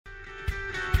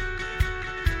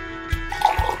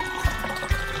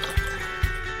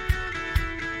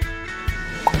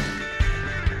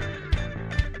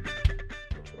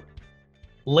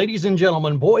Ladies and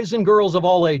gentlemen, boys and girls of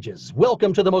all ages,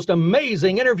 welcome to the most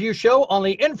amazing interview show on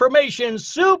the information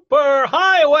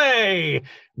superhighway.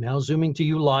 Now zooming to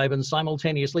you live and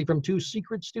simultaneously from two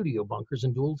secret studio bunkers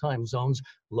in dual time zones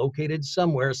located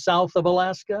somewhere south of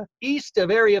Alaska, east of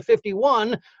Area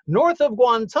 51, north of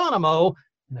Guantanamo.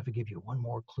 And if I give you one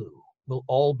more clue, we'll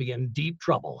all be in deep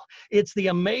trouble. It's the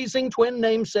amazing twin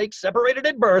namesakes separated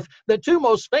at birth, the two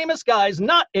most famous guys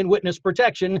not in witness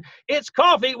protection. It's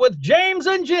Coffee with James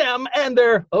and Jim and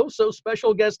their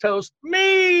oh-so-special guest host,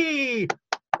 me!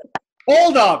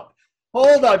 Hold up,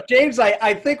 James.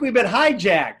 I think we've been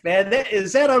hijacked, man.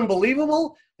 Is that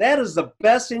unbelievable? That is the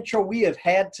best intro we have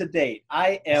had to date.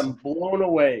 I am blown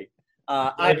away.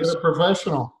 I'm a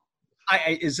professional.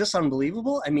 Is this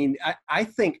unbelievable? I mean, I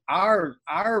think our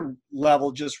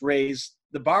level just raised,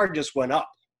 the bar just went up.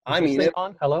 On?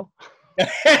 Hello?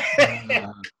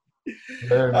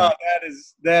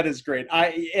 That is great.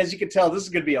 As you can tell, this is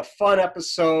going to be a fun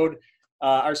episode.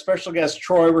 Our special guest,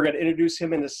 Troy, we're going to introduce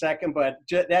him in a second, but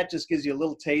that just gives you a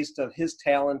little taste of his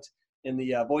talent in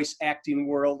the voice acting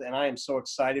world, and I am so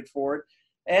excited for it.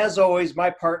 As always, my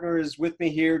partner is with me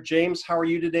here. James, how are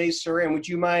you today, sir? And would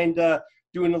you mind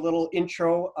doing a little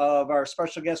intro of our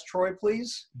special guest, Troy,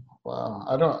 please? Wow,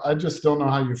 I just don't know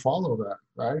how you follow that,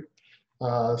 right?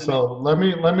 So let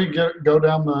me go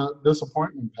down the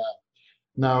disappointment path.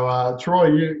 Now, Troy,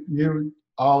 you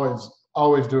always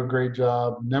do a great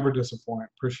job. Never disappoint.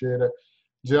 Appreciate it.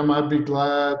 Jim, I'd be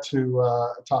glad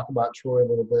to talk about Troy a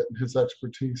little bit and his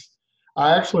expertise.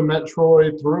 I actually met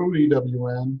Troy through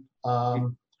EWN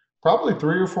probably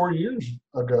 3 or 4 years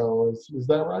ago. Is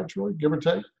that right, Troy? Give or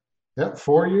take? Yep,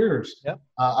 4 years. Yep.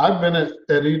 I've been at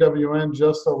EWN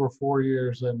just over 4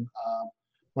 years, and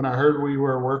when I heard we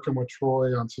were working with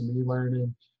Troy on some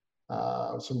e-learning,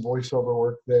 some voiceover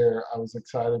work there, I was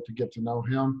excited to get to know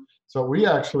him. So we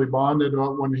actually bonded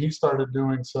when he started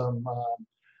doing some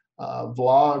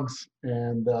vlogs,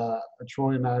 and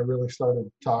Troy and I really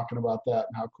started talking about that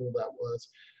and how cool that was.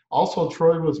 Also,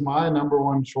 Troy was my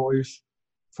 #1 choice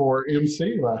for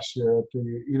MC last year at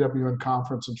the EWN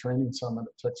Conference and Training Summit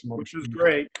at Texas Motor Which was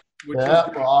great.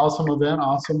 Awesome event,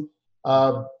 awesome.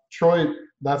 Troy,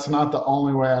 that's not the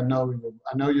only way I know you.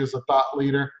 I know you as a thought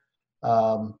leader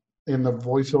in the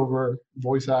voice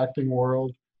acting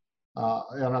world,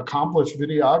 an accomplished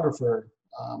videographer.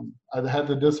 I had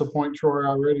to disappoint Troy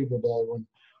already today when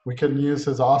we couldn't use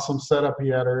his awesome setup he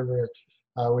had earlier.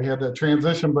 We had to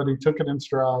transition, but he took it in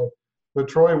stride. But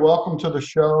Troy, welcome to the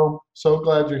show. So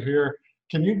glad you're here.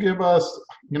 Can you give us,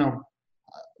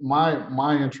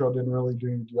 my intro didn't really do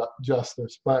you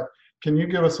justice, but can you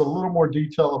give us a little more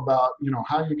detail about,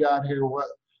 how you got here, what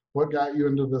got you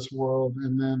into this world?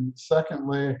 And then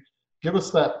secondly, give us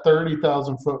that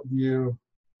 30,000 foot view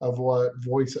of what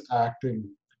voice acting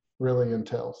really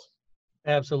entails.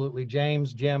 Absolutely.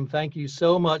 James, Jim, thank you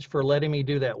so much for letting me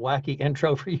do that wacky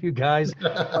intro for you guys.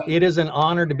 It is an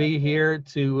honor to be here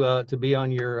to be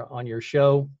on your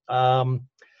show.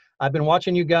 I've been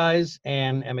watching you guys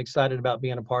and am excited about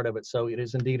being a part of it. So it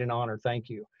is indeed an honor. Thank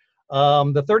you.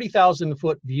 The 30,000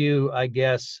 foot view, I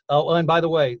guess. Oh, and by the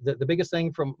way, the biggest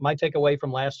thing from my takeaway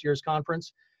from last year's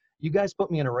conference, you guys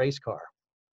put me in a race car.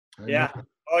 Yeah.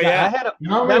 Oh yeah.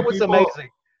 That was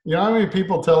amazing. You know how many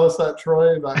people tell us that,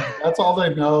 Troy? Like, that's all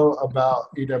they know about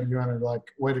EWN. Are like,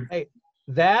 hey,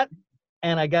 that,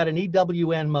 and I got an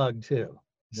EWN mug too.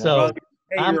 Yeah. So well,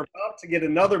 hey, you're about to get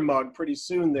another mug pretty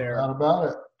soon there. Not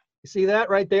about it. You see that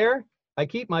right there? I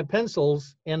keep my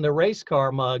pencils in the race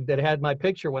car mug that had my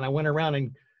picture when I went around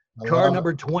in car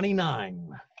number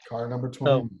 29. Car number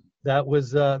 29. So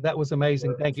that was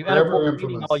amazing. Thank you. And of course,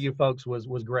 meeting all you folks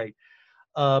was great.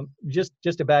 Just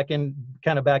to back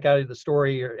out of the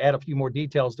story or add a few more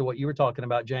details to what you were talking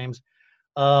about, James.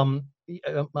 Myra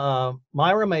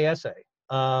Mayese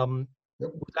was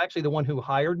actually the one who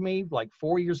hired me like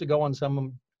 4 years ago on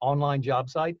some online job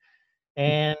site.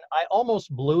 And I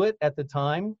almost blew it at the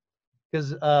time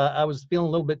because I was feeling a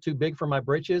little bit too big for my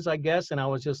britches, I guess. And I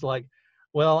was just like,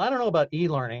 well, I don't know about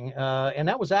e-learning. And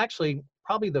that was actually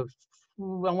probably the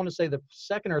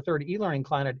second or third e-learning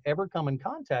client I'd ever come in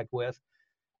contact with.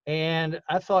 And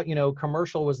I thought,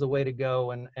 commercial was the way to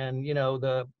go, and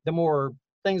the more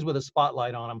things with a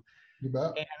spotlight on them. You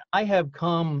bet. And I have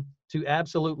come to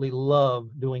absolutely love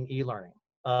doing e-learning,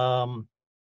 and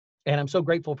I'm so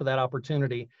grateful for that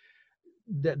opportunity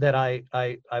that I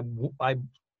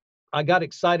got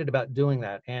excited about doing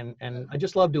that, and I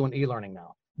just love doing e-learning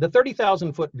now. The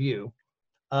 30,000 foot view.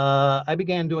 I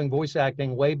began doing voice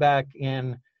acting way back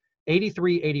in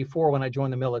 '83, '84 when I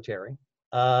joined the military.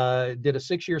 Did a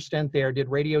 6-year stint there, did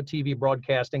radio, TV,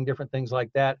 broadcasting, different things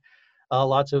like that.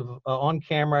 lots of on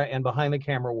camera and behind the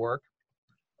camera work.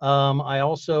 I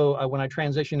also, when I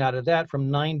transitioned out of that from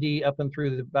 90 up and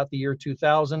through about the year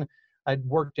 2000, I'd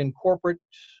worked in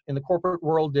the corporate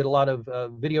world, did a lot of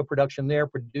video production there,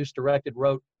 produced, directed,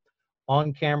 wrote,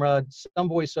 on camera, some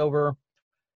voiceover.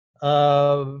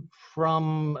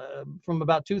 From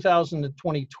about 2000 to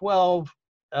 2012,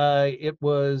 it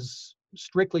was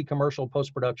strictly commercial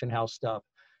post-production house stuff.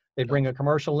 They'd bring a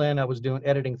commercial in. I was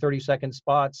editing 30-second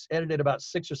spots, edited about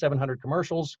 600 or 700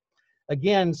 commercials.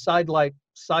 Again, sideline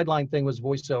thing was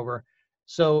voiceover.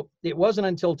 So it wasn't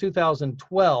until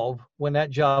 2012 when that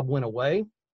job went away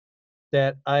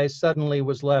that I suddenly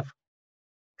was left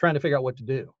trying to figure out what to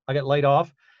do. I got laid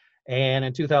off. And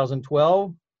in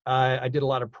 2012, I did a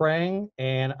lot of praying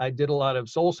and I did a lot of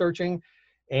soul searching,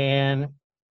 and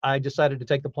I decided to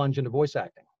take the plunge into voice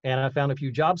acting. And I found a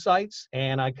few job sites,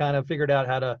 and I kind of figured out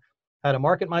how to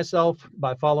market myself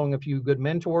by following a few good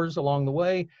mentors along the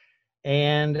way.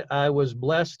 And I was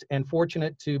blessed and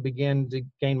fortunate to begin to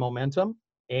gain momentum.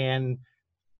 And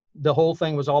the whole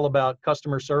thing was all about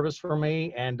customer service for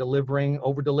me and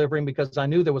over delivering, because I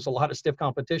knew there was a lot of stiff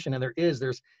competition, and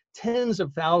there's tens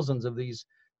of thousands of these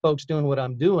folks doing what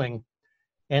I'm doing.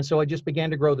 And so I just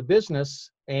began to grow the business.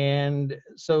 And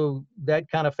so that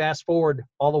kind of fast forward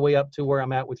all the way up to where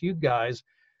I'm at with you guys.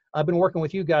 I've been working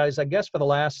with you guys, I guess, for the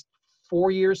last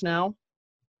 4 years now.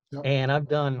 Yep. And I've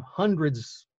done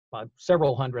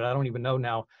several hundred, I don't even know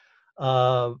now,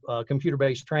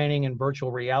 computer-based training and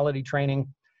virtual reality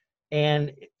training.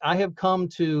 And I have come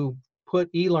to put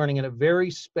e-learning in a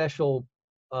very special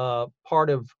part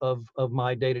of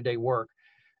my day-to-day work,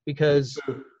 because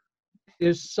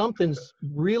there's something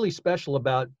really special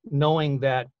about knowing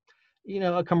that,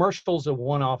 a commercial's a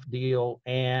one-off deal,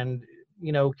 and,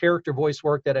 character voice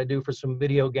work that I do for some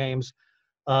video games,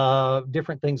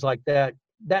 different things like that.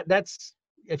 That's,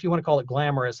 if you want to call it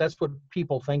glamorous, that's what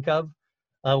people think of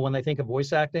when they think of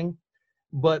voice acting.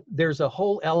 But there's a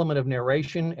whole element of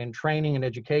narration and training and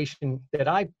education that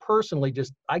I personally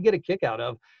I get a kick out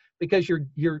of, because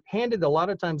you're handed a lot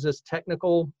of times this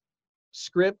technical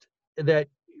script that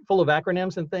full of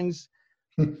acronyms and things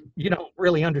you don't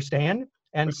really understand.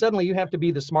 And suddenly you have to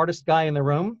be the smartest guy in the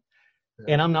room.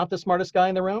 Yeah. And I'm not the smartest guy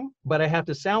in the room, but I have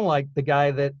to sound like the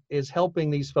guy that is helping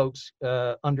these folks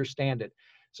understand it.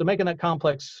 So making that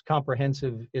complex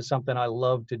comprehensive is something I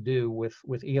love to do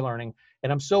with e-learning.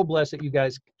 And I'm so blessed that you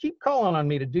guys keep calling on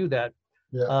me to do that.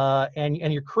 Yeah. And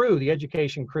your crew, the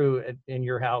education crew in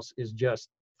your house, is just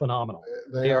phenomenal.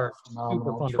 They are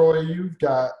phenomenal. Troy, you've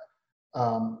got,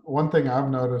 one thing I've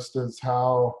noticed is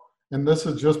how, and this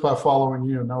is just by following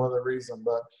you, no other reason,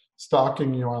 but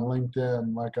stalking you on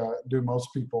LinkedIn like do most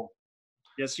people.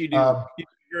 Yes, you do. You do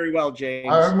very well,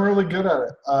 James. I'm really good at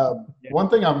it. Yeah. One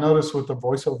thing I've noticed with the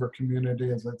voiceover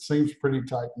community is it seems pretty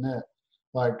tight-knit.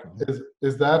 Like,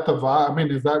 is that the vibe? I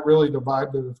mean, is that really the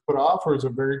vibe that it's put off, or is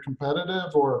it very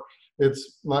competitive, or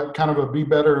it's like kind of a be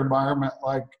better environment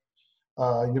like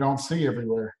you don't see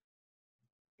everywhere?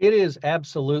 It is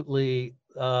absolutely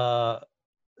the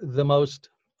most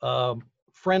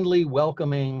friendly,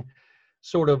 welcoming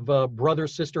sort of brother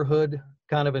sisterhood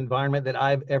kind of environment that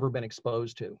I've ever been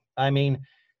exposed to. I mean,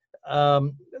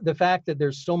 the fact that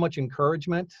there's so much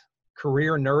encouragement,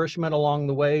 career nourishment along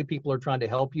the way, people are trying to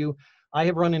help you. I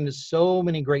have run into so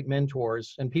many great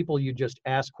mentors and people you just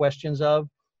ask questions of,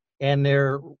 and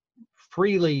they're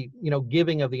freely,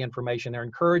 giving of the information. They're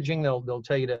encouraging. They'll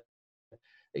tell you to,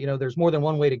 there's more than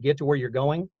one way to get to where you're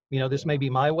going. This may be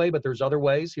my way, but there's other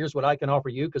ways. Here's what I can offer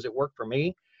you because it worked for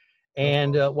me.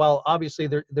 And while obviously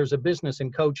there's a business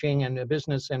in coaching and a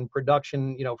business in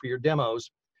production, for your demos,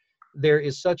 there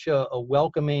is such a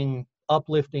welcoming,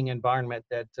 uplifting environment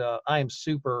that I am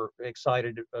super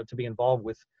excited to be involved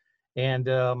with. And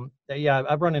yeah,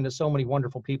 I've run into so many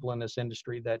wonderful people in this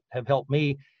industry that have helped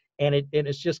me. And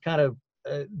it's just kind of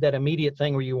that immediate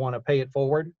thing where you want to pay it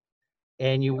forward,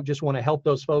 and you just want to help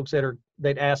those folks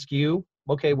that ask you,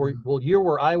 okay, well, you're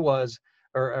where I was,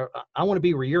 or I want to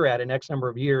be where you're at in X number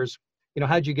of years.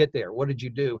 How'd you get there? What did you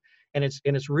do? And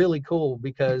it's really cool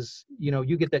because,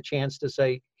 you get that chance to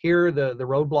say, here are the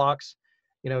roadblocks,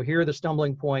 here are the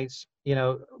stumbling points,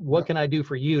 what can I do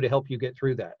for you to help you get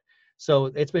through that? So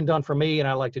it's been done for me, and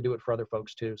I like to do it for other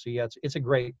folks too. So yeah, it's a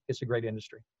great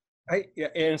industry. Yeah,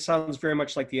 and it sounds very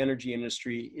much like the energy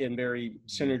industry in very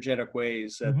synergetic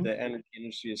ways. That the energy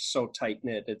industry is so tight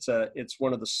knit. It's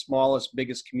one of the smallest,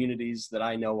 biggest communities that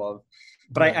I know of.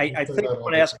 But I think I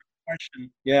want to ask a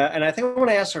question. Yeah, and I think I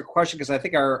want to ask her a question because I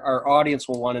think our audience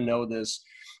will want to know this.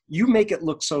 You make it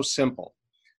look so simple.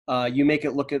 You make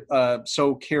it look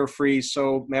so carefree,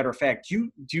 so matter of fact. Do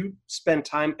you spend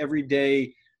time every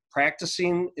day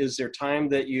practicing? Is there time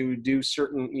that you do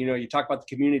certain, you talk about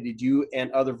the community, do you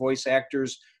and other voice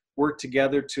actors work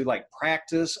together to like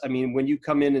practice? I mean, when you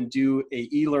come in and do a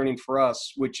e-learning for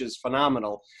us, which is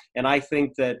phenomenal. And I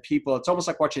think that people, it's almost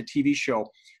like watching a TV show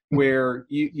where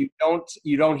you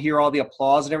don't hear all the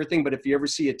applause and everything, but if you ever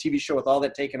see a TV show with all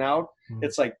that taken out,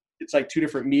 it's like two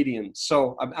different mediums.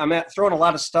 So I'm throwing a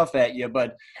lot of stuff at you,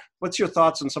 but what's your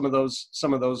thoughts on some of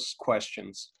those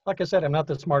questions? Like I said, I'm not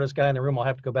the smartest guy in the room. I'll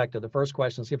have to go back to the first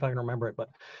question, see if I can remember it. But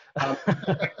the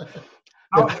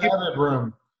padded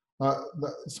room,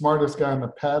 the smartest guy in the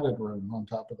padded room on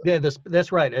top of that. Yeah,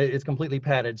 that's right. It's completely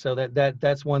padded. So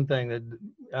that's one thing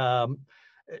that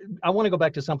I want to go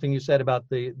back to something you said about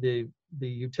the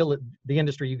utility, the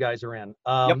industry you guys are in.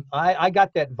 I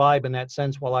got that vibe in that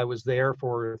sense while I was there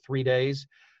for 3 days.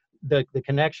 The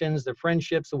connections, the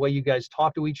friendships, the way you guys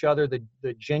talk to each other, the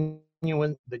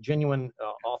genuine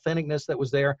authenticness that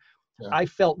was there. Yeah. I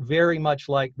felt very much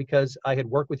like, because I had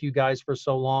worked with you guys for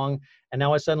so long, and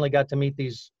now I suddenly got to meet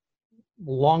these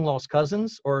long lost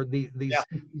cousins or these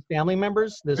family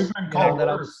members. That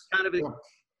I was kind of.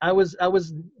 I was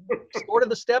sort of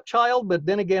the stepchild, but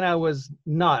then again, I was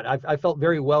not. I felt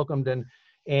very welcomed and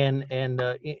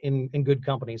in good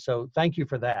company. So thank you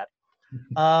for that.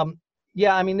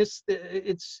 Yeah, I mean, it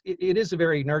is a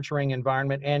very nurturing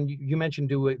environment. And you mentioned,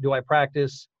 do I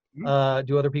practice?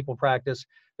 Do other people practice?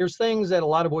 There's things that a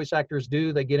lot of voice actors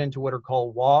do. They get into what are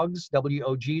called WOGs,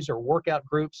 WOGs, or workout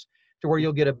groups, to where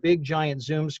you'll get a big giant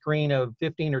Zoom screen of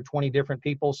 15 or 20 different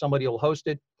people. Somebody will host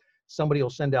it. Somebody will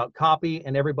send out copy,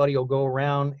 and everybody will go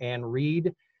around and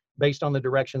read based on the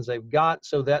directions they've got.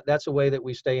 So that's a way that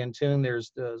we stay in tune.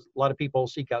 There's a lot of people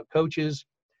seek out coaches,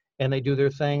 and they do their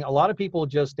thing. A lot of people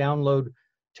just download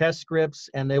test scripts,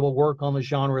 and they will work on the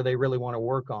genre they really want to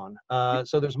work on.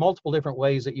 So there's multiple different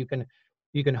ways that you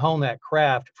can hone that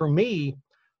craft. For me,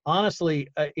 honestly,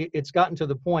 it's gotten to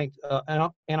the point, and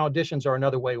auditions are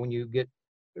another way when you get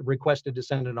requested to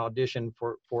send an audition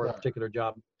for a particular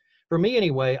job. For me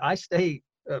anyway, I stay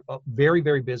very,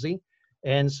 very busy.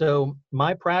 And so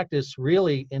my practice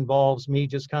really involves me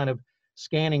just kind of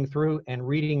scanning through and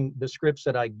reading the scripts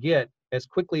that I get as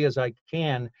quickly as I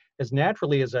can, as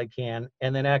naturally as I can,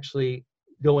 and then actually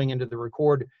going into the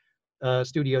record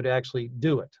studio to actually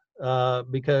do it.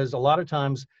 Because a lot of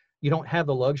times you don't have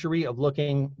the luxury of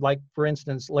looking, like, for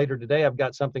instance, later today, I've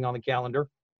got something on the calendar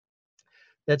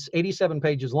that's 87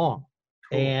 pages long.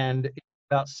 Cool. And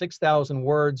about 6,000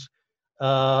 words.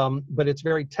 But it's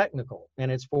very technical,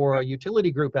 and it's for a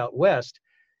utility group out west,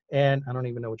 and I don't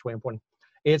even know which way I'm pointing.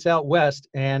 It's out west,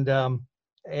 and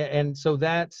so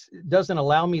that doesn't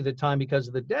allow me the time, because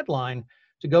of the deadline,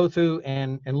 to go through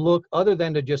and look, other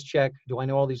than to just check, do I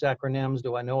know all these acronyms?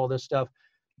 Do I know all this stuff?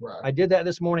 Right. I did that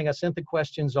this morning. I sent the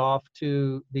questions off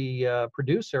to the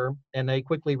producer, and they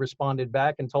quickly responded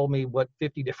back and told me what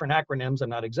 50 different acronyms,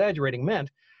 I'm not exaggerating, meant.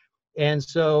 And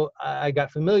so I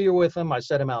got familiar with them. I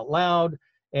said them out loud.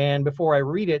 And before I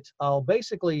read it, I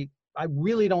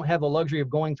really don't have the luxury of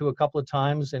going through a couple of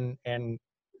times and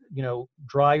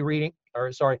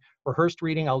rehearsed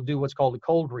reading. I'll do what's called a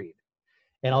cold read.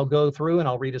 And I'll go through and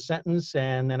I'll read a sentence.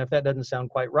 And then if that doesn't sound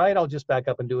quite right, I'll just back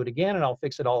up and do it again. And I'll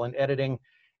fix it all in editing.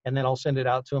 And then I'll send it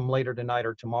out to them later tonight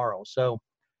or tomorrow. So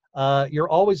you're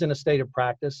always in a state of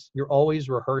practice. You're always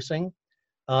rehearsing.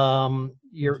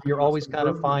 You're always kind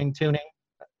of fine tuning.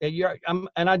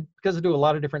 Because I do a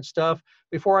lot of different stuff.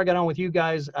 Before I got on with you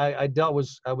guys, I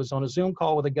was on a Zoom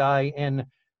call with a guy in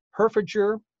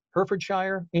Herefordshire,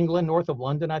 England, north of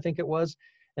London, I think it was.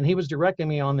 And he was directing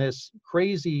me on this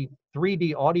crazy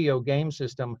 3D audio game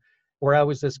system where I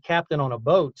was this captain on a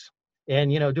boat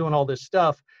and, doing all this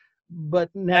stuff. But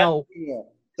now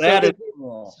that is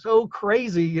so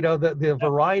crazy, the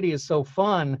variety is so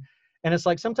fun. And it's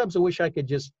like, sometimes I wish I could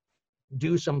just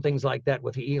do some things like that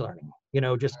with the e-learning,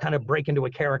 just kind of break into a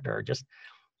character, just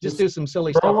do some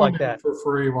silly stuff like that. For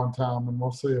free one time, and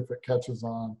we'll see if it catches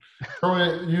on.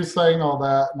 Troy, you saying all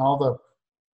that and all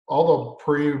the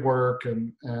pre-work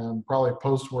and probably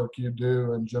post-work you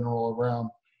do in general around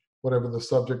whatever the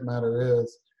subject matter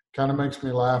is, kind of makes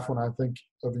me laugh when I think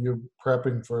of you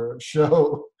prepping for a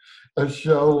show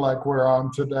like we're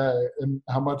on today, and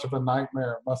how much of a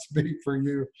nightmare it must be for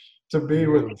you to be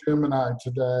with Jim and I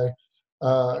today,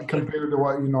 compared to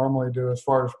what you normally do as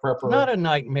far as preparation. Not a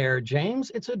nightmare,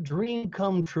 James. It's a dream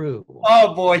come true.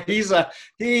 Oh boy, he is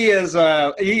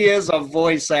a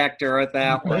voice actor at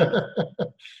that one.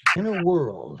 In a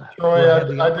world. Troy, I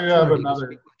do have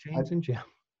another. James and Jim.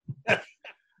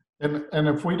 And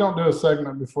if we don't do a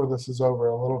segment before this is over,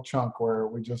 a little chunk where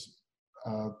we just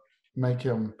make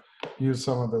him use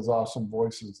some of his awesome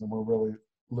voices, and we're really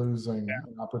losing an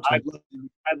I'd opportunity.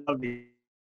 love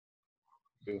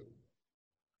to.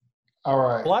 All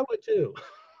right. Well, I would too.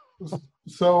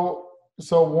 So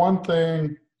one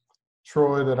thing,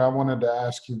 Troy, that I wanted to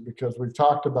ask you, because we've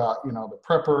talked about, the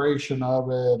preparation of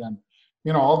it and,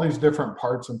 all these different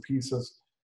parts and pieces.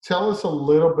 Tell us a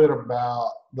little bit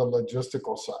about the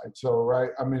logistical side. So, right,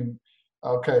 I mean,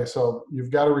 okay, so you've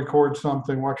got to record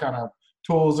something. What kind of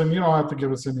tools? And you don't have to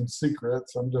give us any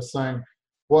secrets. I'm just saying,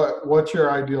 what's your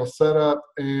ideal setup,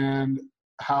 and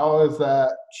how has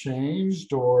that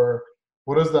changed, or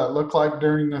what does that look like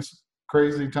during this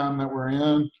crazy time that we're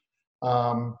in?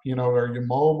 Are you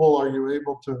mobile? Are you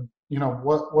able to,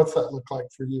 what's that look like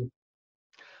for you?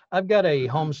 I've got a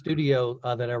home studio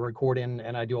that I record in,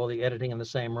 and I do all the editing in the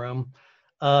same room.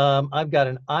 I've got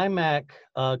an iMac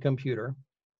computer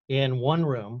in one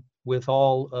room with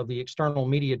all of the external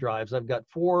media drives. I've got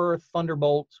 4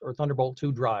 Thunderbolt or Thunderbolt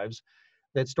 2 drives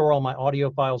that store all my audio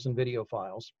files and video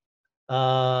files.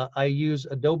 I use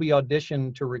Adobe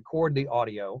Audition to record the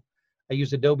audio. I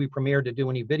use Adobe Premiere to do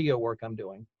any video work I'm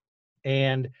doing.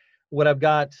 And what I've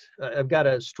got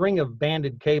a string of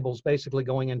banded cables basically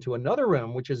going into another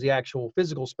room, which is the actual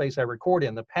physical space I record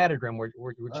in, the padded room, which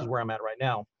is where I'm at right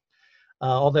now.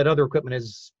 All that other equipment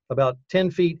is about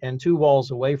 10 feet and 2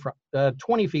 walls away from,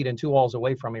 20 feet and 2 walls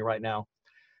away from me right now.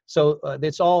 So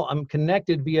I'm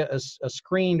connected via a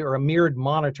screened or a mirrored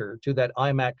monitor to that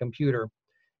iMac computer.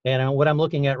 And what I'm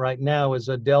looking at right now is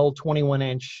a Dell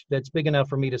 21-inch that's big enough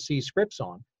for me to see scripts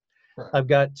on. Right. I've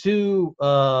got 2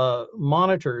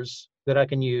 monitors that I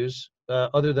can use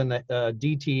other than the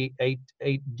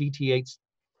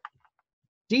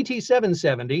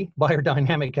DT770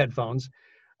 biodynamic headphones.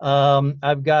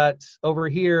 I've got over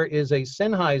here is a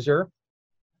Sennheiser,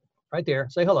 right there,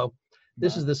 say hello.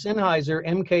 This is the Sennheiser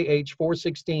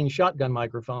MKH416 shotgun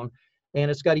microphone, and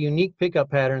it's got a unique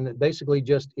pickup pattern that basically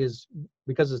just is,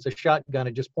 because it's a shotgun,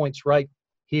 it just points right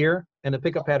here, and the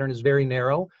pickup pattern is very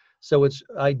narrow. So it's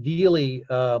ideally,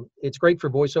 it's great for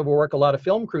voiceover work. A lot of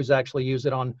film crews actually use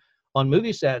it on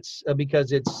movie sets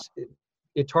because it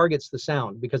targets the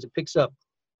sound, because it picks up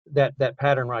that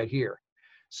pattern right here.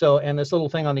 So, and this little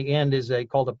thing on the end is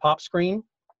called a pop screen.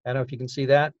 I don't know if you can see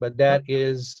that, but that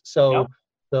is, so yep.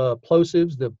 The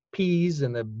plosives, the P's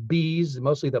and the B's,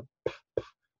 mostly the p,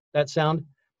 that sound.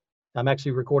 I'm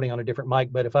actually recording on a different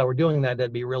mic, but if I were doing that,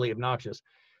 that'd be really obnoxious.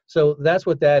 So that's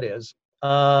what that is.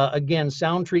 Again,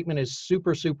 sound treatment is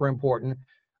super, super important.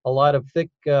 A lot of thick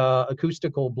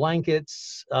acoustical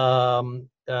blankets, foam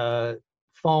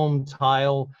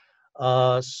tile,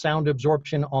 sound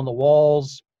absorption on the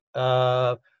walls,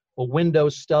 a window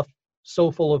stuff so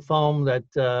full of foam that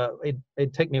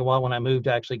it'd take me a while when I moved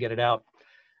to actually get it out.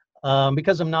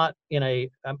 Because I'm in a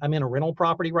rental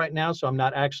property right now, so I'm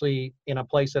not actually in a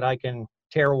place that I can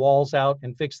tear walls out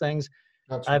and fix things.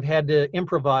 Gotcha. I've had to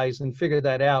improvise and figure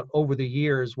that out over the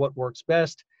years, what works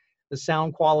best. The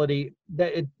sound quality,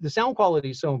 the sound quality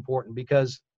is so important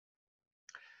because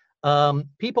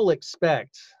people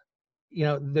expect,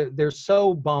 they're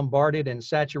so bombarded and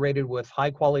saturated with high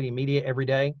quality media every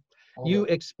day. You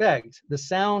expect the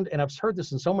sound, and I've heard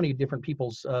this in so many different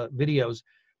people's videos,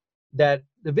 that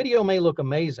the video may look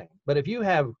amazing, but if you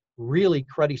have really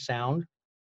cruddy sound,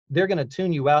 they're going to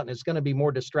tune you out, and it's going to be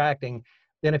more distracting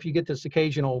than if you get this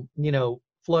occasional,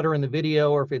 flutter in the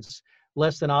video, or if it's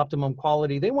less than optimum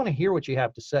quality. They want to hear what you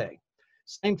have to say.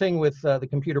 Same thing with the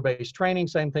computer-based training,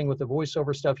 same thing with the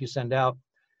voiceover stuff you send out.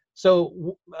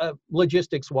 So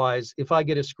logistics-wise, if I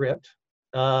get a script,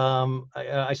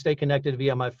 I stay connected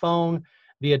via my phone,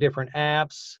 via different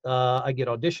apps. I get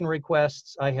audition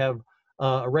requests. I have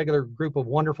a regular group of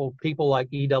wonderful people like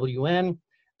EWN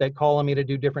that call on me to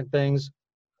do different things.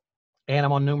 And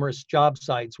I'm on numerous job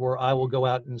sites where I will go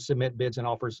out and submit bids and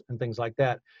offers and things like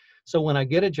that. So when I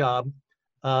get a job,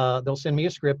 they'll send me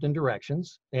a script and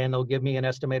directions, and they'll give me an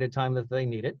estimated time that they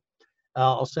need it.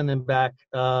 I'll send them back.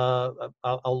 I'll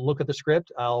look at the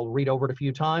script. I'll read over it a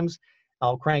few times.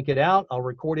 I'll crank it out. I'll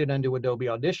record it into Adobe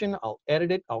Audition. I'll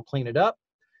edit it. I'll clean it up.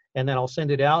 And then I'll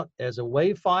send it out as a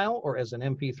WAV file or as an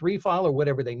MP3 file or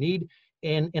whatever they need.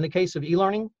 And in the case of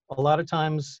e-learning, a lot of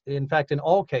times, in fact, in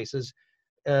all cases,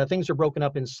 things are broken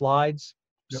up in slides,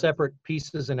 separate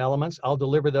pieces and elements. I'll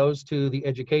deliver those to the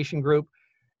education group,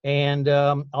 and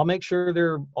I'll make sure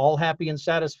they're all happy and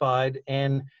satisfied.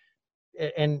 And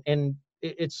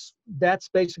that's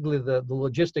basically the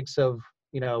logistics of,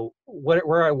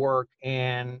 where I work,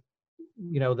 and,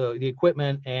 the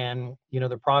equipment, and,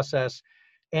 the process.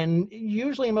 And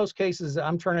usually in most cases,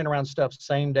 I'm turning around stuff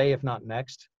same day, if not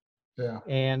next. Yeah.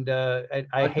 And I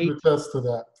I can hate attest to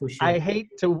that for sure. I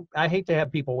hate to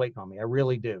have people waiting on me. I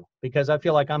really do, because I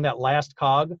feel like I'm that last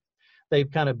cog. They've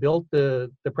kind of built the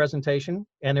presentation,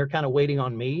 and they're kind of waiting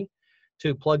on me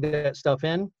to plug that stuff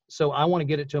in. So I want to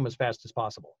get it to them as fast as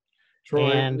possible.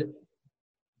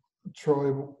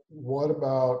 Troy, what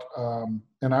about,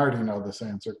 and I already know this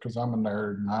answer because I'm a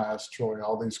nerd and I asked Troy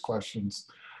all these questions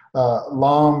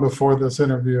long before this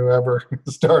interview ever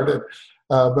started.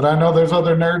 But I know there's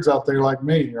other nerds out there like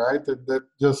me, right? That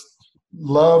just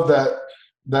love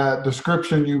that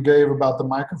description you gave about the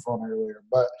microphone earlier.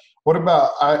 But what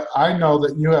about, I know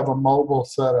that you have a mobile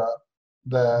setup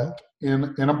that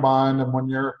in a bind, and when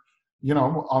you're,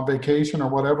 on vacation or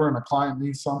whatever, and a client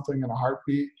needs something in a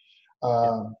heartbeat,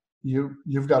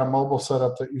 you've got a mobile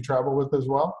setup that you travel with as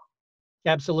well?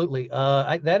 Absolutely.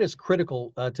 That is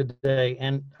critical today.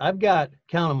 And I've got,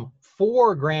 count them,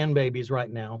 4 grandbabies right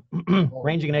now,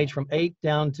 ranging in age from 8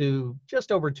 down to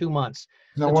just over 2 months.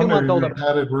 No The wonder 2-month-old, you're in a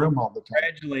padded room all the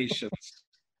time. Congratulations.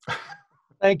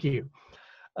 Thank you.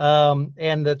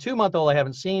 And the 2-month-old I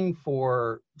haven't seen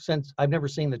since I've never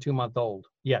seen the 2-month-old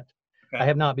yet. Okay. I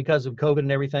have not, because of COVID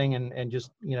and everything, and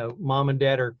just, mom and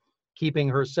dad are keeping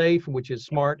her safe, which is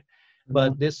smart.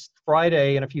 But this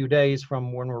Friday, in a few days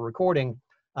from when we're recording,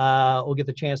 we'll get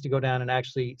the chance to go down and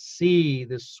actually see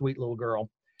this sweet little girl.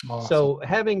 Awesome. So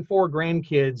having 4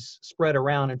 grandkids spread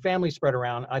around and family spread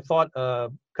around, I thought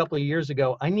a couple of years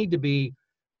ago, I need to be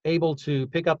able to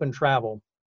pick up and travel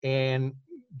and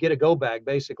get a go bag,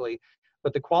 basically.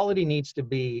 But the quality needs to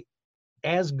be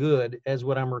as good as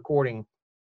what I'm recording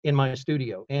in my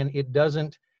studio. And it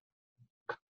doesn't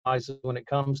when it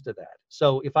comes to that.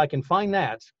 So if I can find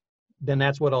that, then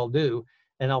that's what I'll do.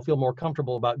 And I'll feel more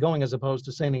comfortable about going, as opposed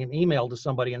to sending an email to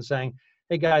somebody and saying,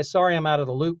 hey guys, sorry, I'm out of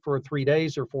the loop for 3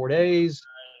 days or 4 days.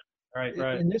 Right.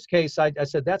 In this case, I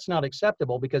said, that's not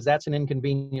acceptable, because that's an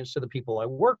inconvenience to the people I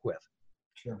work with.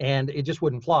 Sure. And it just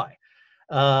wouldn't fly.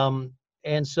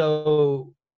 And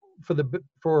so for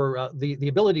the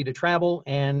ability to travel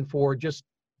and for just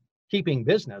keeping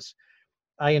business,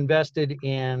 I invested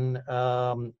in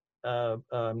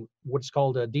what's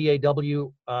called a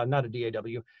DAW, not a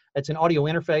DAW. It's an audio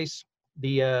interface,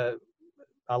 a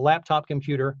laptop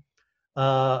computer,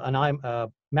 a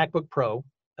MacBook Pro,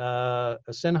 a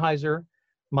Sennheiser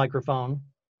microphone,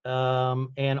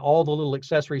 and all the little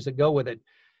accessories that go with it.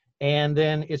 And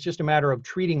then it's just a matter of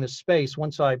treating the space.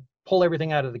 Once I pull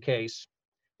everything out of the case,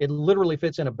 it literally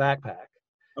fits in a backpack.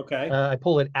 Okay. I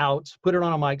pull it out, put it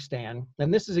on a mic stand.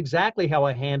 And this is exactly how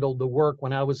I handled the work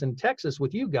when I was in Texas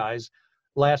with you guys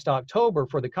last October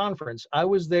for the conference. I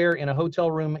was there in a hotel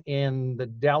room in the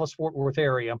Dallas-Fort Worth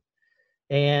area.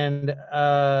 And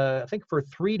I think for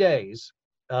 3 days,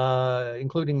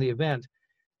 including the event,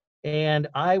 and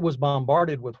I was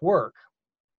bombarded with work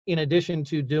in addition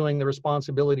to doing the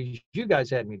responsibilities you guys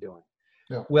had me doing.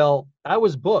 Yeah. Well, I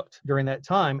was booked during that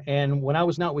time. And when I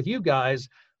was not with you guys,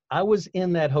 I was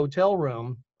in that hotel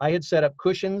room. I had set up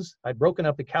cushions. I'd broken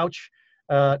up the couch,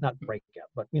 not break it up,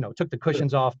 but, took the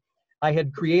cushions off. I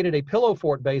had created a pillow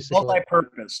fort, basically.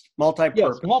 Multi-purposed.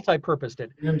 Yes, multi-purposed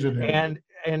it. Engineering.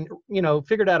 And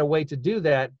figured out a way to do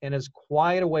that in as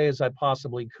quiet a way as I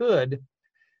possibly could,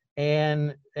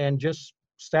 and just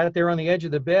sat there on the edge of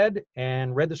the bed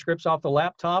and read the scripts off the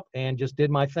laptop and just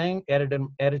did my thing,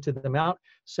 edited them out,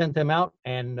 sent them out,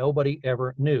 and nobody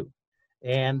ever knew.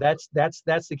 And that's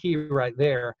the key right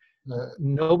there.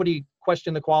 Nobody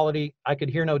questioned the quality. I could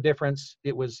hear no difference.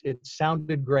 It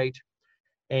sounded great.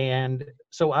 And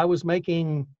so I was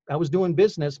doing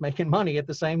business, making money at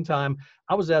the same time.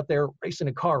 I was out there racing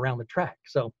a car around the track.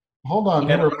 So hold on,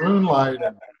 you were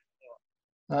moonlighting.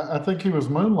 I think he was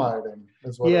moonlighting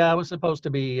as well. Yeah, I was supposed to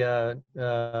be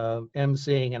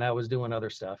emceeing, and I was doing other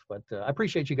stuff. But I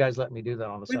appreciate you guys letting me do that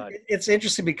on the side. It's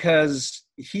interesting because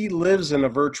he lives in a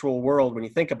virtual world. When you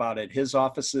think about it, his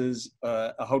office is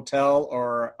a hotel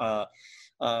or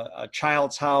a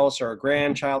child's house or a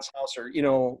grandchild's house, or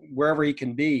wherever he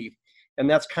can be. And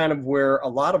that's kind of where a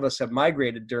lot of us have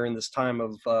migrated during this time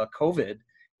of COVID.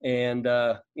 And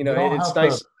it's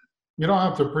nice. You don't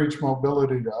have to preach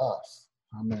mobility to us.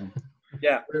 I mean,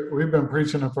 yeah, we've been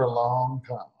preaching it for a long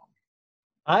time.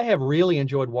 I have really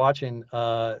enjoyed watching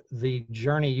the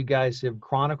journey you guys have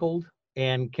chronicled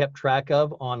and kept track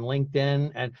of on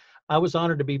LinkedIn. And I was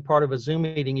honored to be part of a Zoom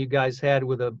meeting you guys had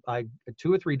with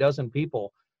 2 or 3 dozen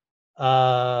people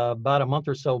about a month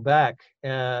or so back.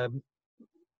 And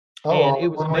it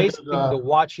was amazing to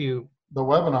watch you. The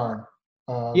webinar.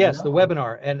 Yes, the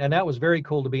webinar. And that was very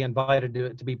cool to be invited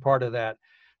to be part of that,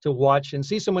 to watch and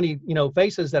see so many,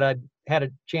 faces that I'd had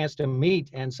a chance to meet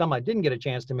and some I didn't get a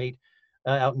chance to meet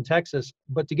out in Texas,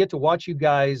 but to get to watch you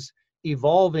guys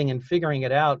evolving and figuring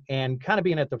it out and kind of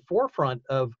being at the forefront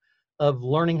of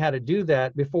learning how to do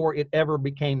that before it ever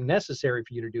became necessary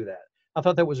for you to do that. I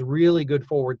thought that was really good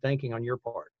forward thinking on your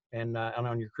part and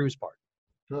on your crew's part.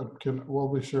 Good. We'll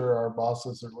be sure our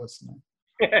bosses are listening.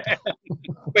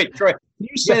 Wait, Troy, can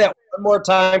you say that one more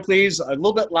time, please? A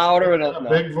little bit louder. And a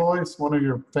big voice, one of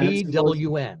your fancy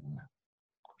EWN.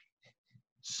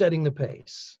 Setting the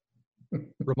pace.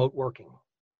 Remote working.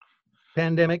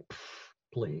 Pandemic,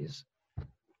 please.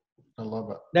 I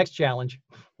love it. Next challenge.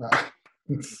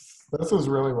 This is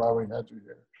really why we had you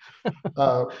here.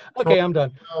 Okay, I'm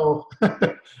done.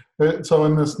 So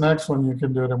in this next one, you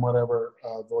can do it in whatever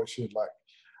voice you'd like.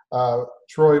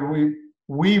 Troy,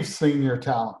 we've seen your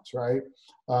talents, right?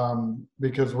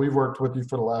 Because we've worked with you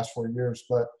for the last 4 years.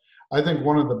 But I think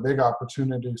one of the big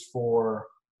opportunities for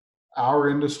our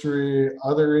industry,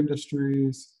 other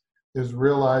industries, is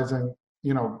realizing,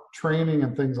 training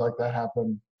and things like that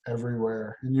happen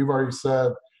everywhere. And you've already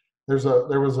said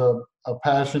there was a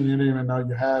passion you didn't even know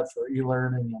you had for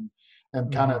e-learning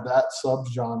and kind of that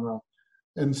subgenre.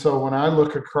 And so when I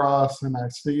look across and I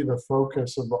see the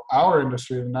focus of our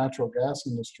industry, the natural gas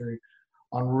industry,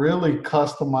 on really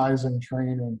customizing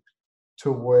training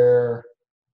to where,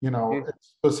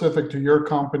 it's specific to your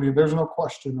company, there's no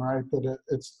question, right, that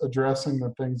it's addressing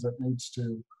the things it needs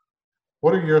to.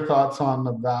 What are your thoughts on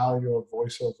the value of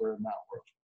voiceover in that world?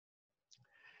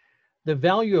 The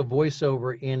value of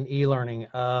voiceover in e-learning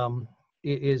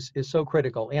is so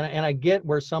critical, and I get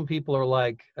where some people are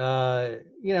like,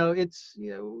 it's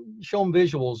show them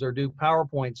visuals or do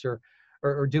PowerPoints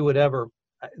or do whatever.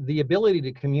 The ability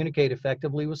to communicate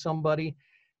effectively with somebody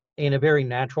in a very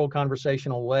natural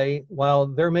conversational way, while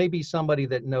there may be somebody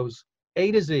that knows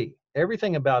A to Z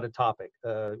everything about a topic,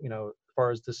 as far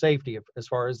as the safety, as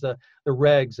far as the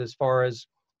regs, as far as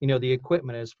the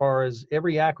equipment, as far as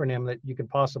every acronym that you could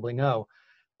possibly know.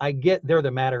 I get they're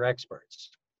the matter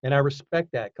experts, and I respect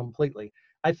that completely.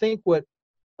 I think what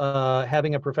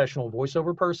having a professional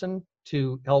voiceover person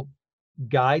to help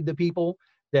guide the people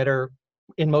that are,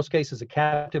 in most cases, a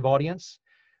captive audience,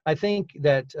 I think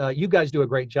that you guys do a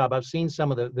great job. I've seen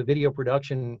some of the video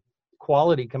production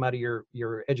quality come out of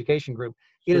your education group.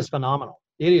 It is phenomenal.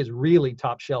 It is really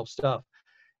top shelf stuff.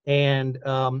 And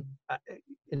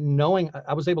knowing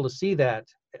I was able to see that,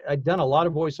 I'd done a lot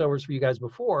of voiceovers for you guys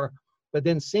before, but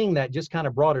then seeing that just kind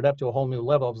of brought it up to a whole new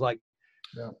level. I was like,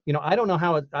 I don't know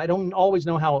how I don't always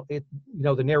know how it,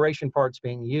 the narration part's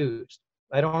being used.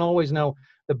 I don't always know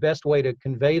the best way to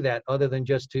convey that other than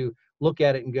just to look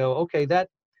at it and go, okay, that,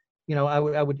 I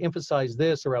would emphasize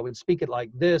this, or I would speak it like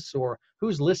this, or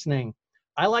who's listening.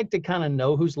 I like to kind of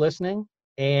know who's listening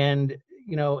and,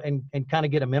 and kind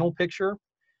of get a mental picture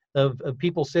of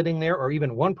people sitting there, or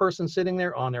even one person sitting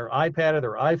there on their iPad or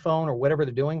their iPhone or whatever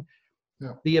they're doing.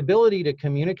 Yeah. The ability to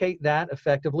communicate that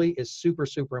effectively is super,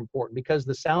 super important, because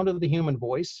the sound of the human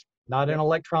voice, not an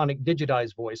electronic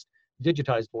digitized voice,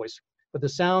 but the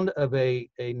sound of a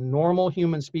normal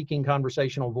human speaking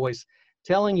conversational voice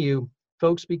telling you,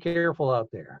 folks, be careful out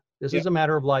there. This is a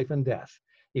matter of life and death.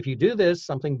 If you do this,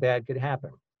 something bad could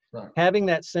happen. Right. Having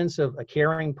that sense of a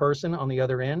caring person on the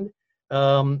other end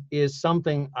is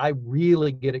something I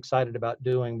really get excited about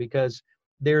doing, because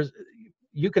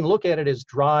you can look at it as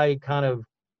dry kind of,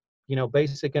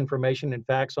 basic information and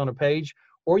facts on a page,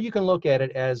 or you can look at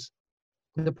it as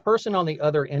the person on the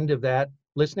other end of that,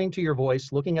 listening to your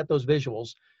voice, looking at those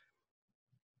visuals.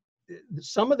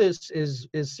 Some of this is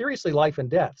seriously life and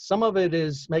death. Some of it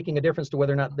is making a difference to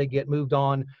whether or not they get moved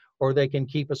on, or they can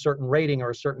keep a certain rating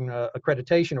or a certain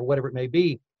accreditation or whatever it may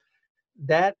be.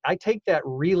 That I take that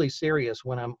really serious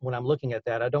when I'm looking at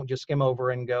that. I don't just skim over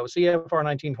and go CFR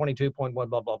 1922.1 blah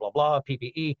blah blah blah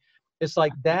PPE. It's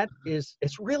like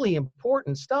it's really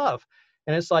important stuff,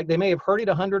 and it's like they may have heard it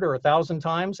 100 or 1,000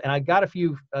 times. And I got a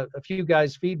few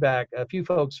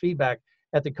folks feedback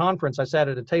at the conference. I sat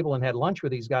at a table and had lunch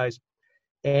with these guys,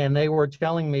 and they were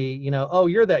telling me, oh,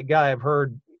 you're that guy I've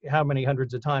heard how many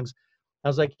hundreds of times. I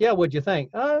was like, yeah, what'd you think?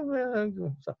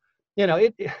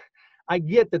 I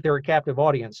get that they're a captive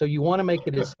audience, so you want to make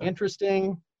it as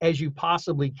interesting as you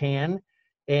possibly can,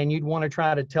 and you'd want to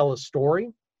try to tell a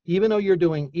story, even though you're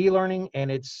doing e-learning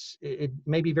and it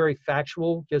may be very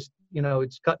factual, just,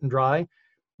 it's cut and dry.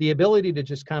 The ability to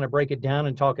just kind of break it down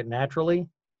and talk it naturally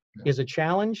is a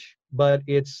challenge, but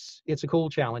it's a cool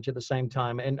challenge at the same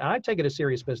time, and I take it as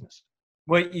serious business.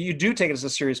 Well, you do take it as a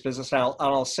serious business. And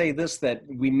I'll say this, that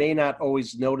we may not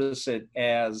always notice it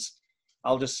as,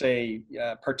 I'll just say,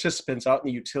 participants out in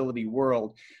the utility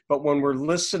world. But when we're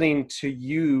listening to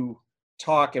you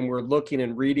talk and we're looking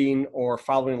and reading or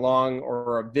following along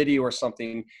or a video or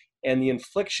something, and the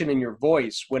inflection in your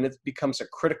voice when it becomes a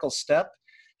critical step,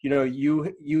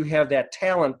 you have that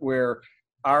talent where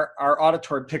our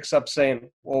auditory picks up saying,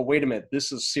 well, wait a minute,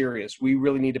 this is serious. We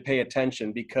really need to pay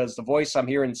attention, because the voice I'm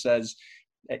hearing says,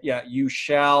 yeah, you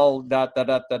shall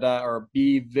or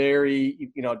be very,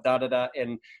 da da da,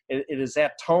 and it is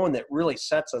that tone that really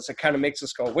sets us. It kind of makes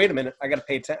us go, wait a minute, I got to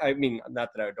pay attention. I mean, not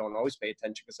that I don't always pay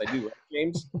attention, because I do, right,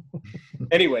 James?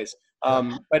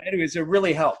 But anyways, it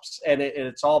really helps, and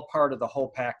it's all part of the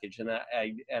whole package,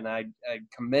 and I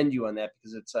commend you on that,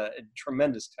 because it's a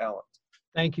tremendous talent.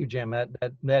 Thank you, Jim.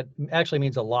 That actually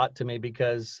means a lot to me,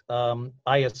 because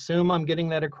I assume I'm getting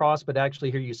that across, but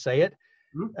actually hear you say it.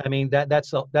 I mean,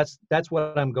 that's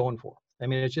what I'm going for. I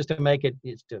mean, it's just to make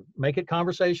it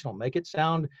conversational, make it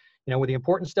sound, where the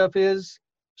important stuff is.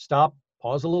 Stop,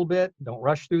 pause a little bit, don't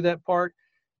rush through that part,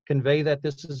 convey that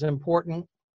this is important,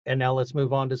 and now let's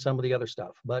move on to some of the other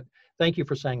stuff. But thank you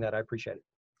for saying that. I appreciate it.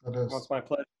 It is. Well, it's my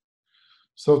pleasure.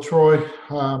 So Troy,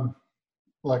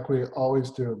 like we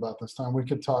always do about this time, we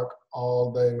could talk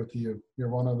all day with you. You're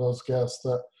one of those guests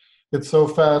that it's so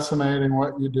fascinating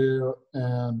what you do,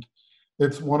 and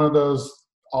it's one of those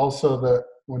also that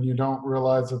when you don't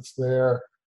realize it's there,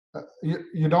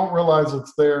 you don't realize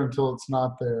it's there until it's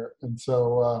not there. And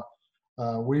so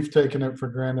we've taken it for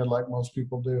granted, like most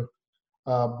people do.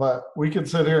 But we could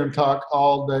sit here and talk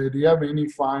all day. Do you have any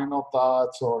final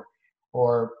thoughts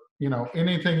or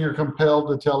anything you're compelled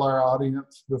to tell our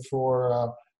audience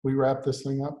before we wrap this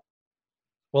thing up?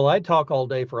 Well, I talk all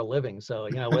day for a living, so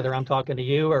whether I'm talking to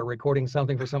you or recording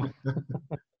something for someone.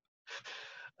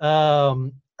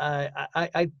 I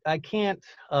can't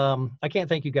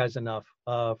thank you guys enough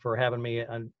for having me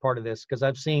on part of this, because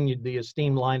I've seen the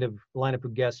esteemed lineup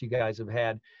of guests you guys have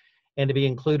had, and to be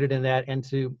included in that, and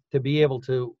to be able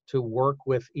to work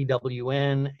with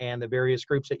EWN and the various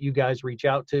groups that you guys reach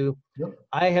out to. Yep.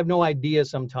 I have no idea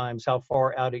sometimes how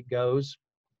far out it goes.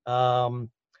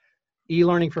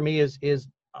 E-learning for me is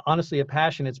honestly a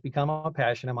passion. It's become a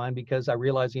passion of mine, because I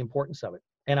realize the importance of it,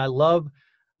 and I love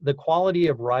the quality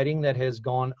of writing that has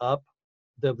gone up.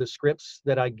 The scripts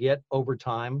that I get over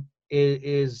time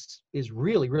is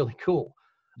really, really cool.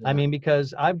 Yeah. I mean,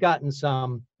 because I've gotten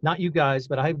some, not you guys,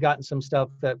 but I've gotten some stuff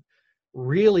that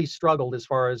really struggled as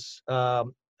far as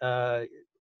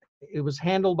it was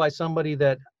handled by somebody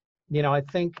that, I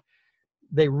think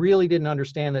they really didn't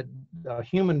understand that a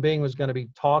human being was going to be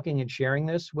talking and sharing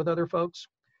this with other folks,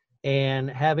 and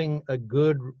having a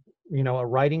good, a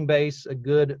writing base, a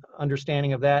good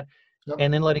understanding of that, yep,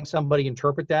 and then letting somebody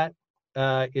interpret that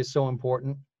is so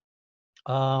important.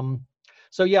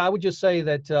 So yeah, I would just say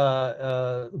that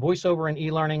voiceover and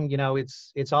e-learning,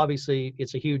 it's obviously,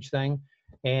 it's a huge thing,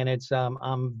 and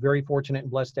I'm very fortunate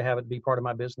and blessed to have it be part of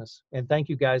my business. And thank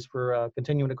you guys for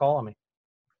continuing to call on me.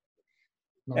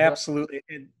 Absolutely.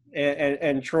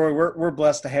 And Troy, we're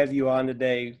blessed to have you on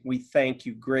today. We thank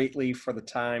you greatly for the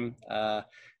time.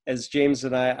 As James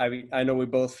and I know we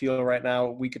both feel right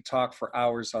now, we could talk for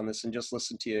hours on this and just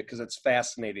listen to you, because it's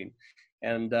fascinating.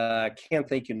 And can't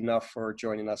thank you enough for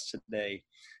joining us today.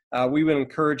 We would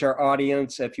encourage our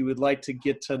audience, if you would like to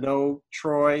get to know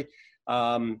Troy,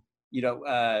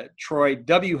 Troy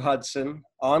W. Hudson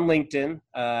on LinkedIn,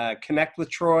 connect with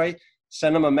Troy,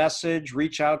 send him a message,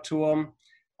 reach out to him.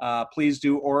 Please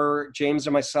do, or James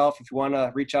and myself, if you want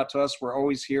to reach out to us, we're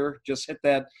always here. Just hit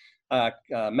that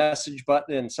message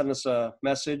button and send us a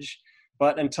message.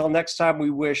 But until next time, we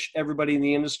wish everybody in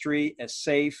the industry a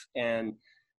safe and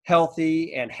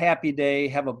healthy and happy day.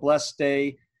 Have a blessed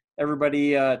day.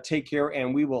 Everybody take care,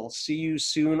 and we will see you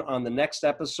soon on the next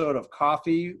episode of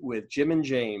Coffee with Jim and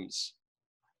James.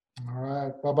 All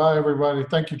right. Bye-bye, everybody.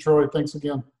 Thank you, Troy. Thanks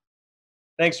again.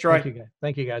 Thanks, Troy.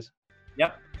 Thank you guys.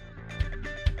 Yep.